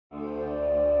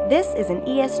This is an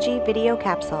ESG video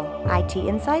capsule. IT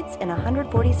insights in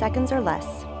 140 seconds or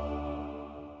less.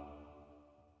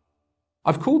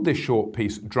 I've called this short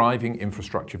piece Driving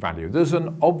Infrastructure Value. There's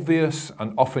an obvious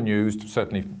and often used,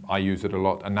 certainly I use it a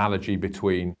lot, analogy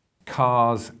between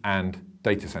cars and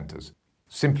data centers.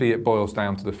 Simply it boils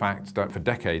down to the fact that for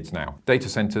decades now, data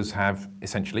centers have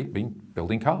essentially been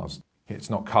building cars. It's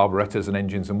not carburetors and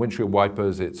engines and windshield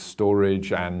wipers, it's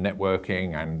storage and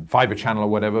networking and fiber channel or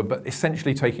whatever, but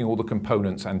essentially taking all the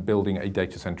components and building a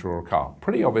data center or a car.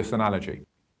 Pretty obvious analogy.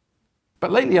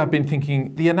 But lately I've been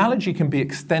thinking the analogy can be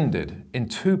extended in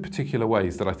two particular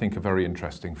ways that I think are very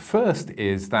interesting. First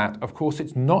is that, of course,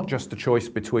 it's not just a choice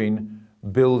between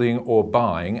building or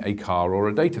buying a car or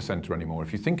a data center anymore.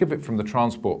 If you think of it from the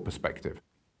transport perspective,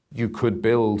 you could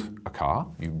build a car,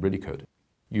 you really could.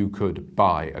 You could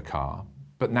buy a car,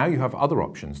 but now you have other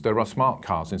options. There are smart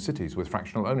cars in cities with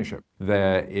fractional ownership.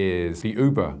 There is the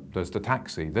Uber, there's the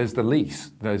taxi, there's the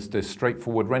lease, there's the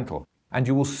straightforward rental. And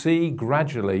you will see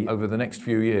gradually over the next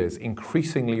few years,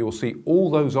 increasingly you'll see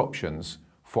all those options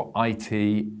for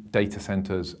IT data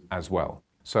centers as well.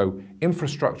 So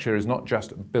infrastructure is not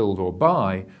just build or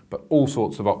buy, but all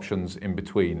sorts of options in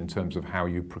between in terms of how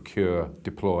you procure,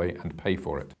 deploy, and pay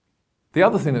for it. The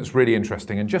other thing that's really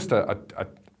interesting, and just a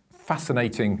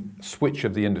fascinating switch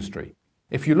of the industry,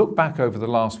 if you look back over the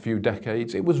last few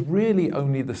decades, it was really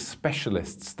only the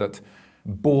specialists that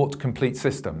bought complete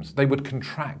systems. They would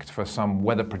contract for some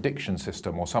weather prediction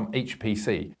system or some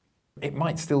HPC. It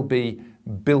might still be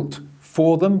built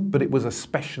for them, but it was a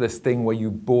specialist thing where you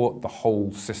bought the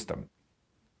whole system.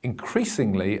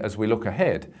 Increasingly, as we look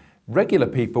ahead, regular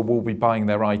people will be buying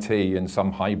their IT in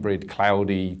some hybrid,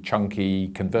 cloudy, chunky,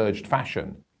 converged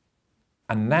fashion.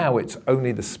 And now it's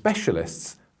only the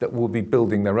specialists that will be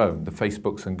building their own, the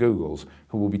Facebooks and Googles,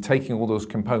 who will be taking all those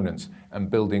components and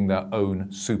building their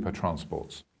own super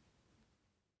transports.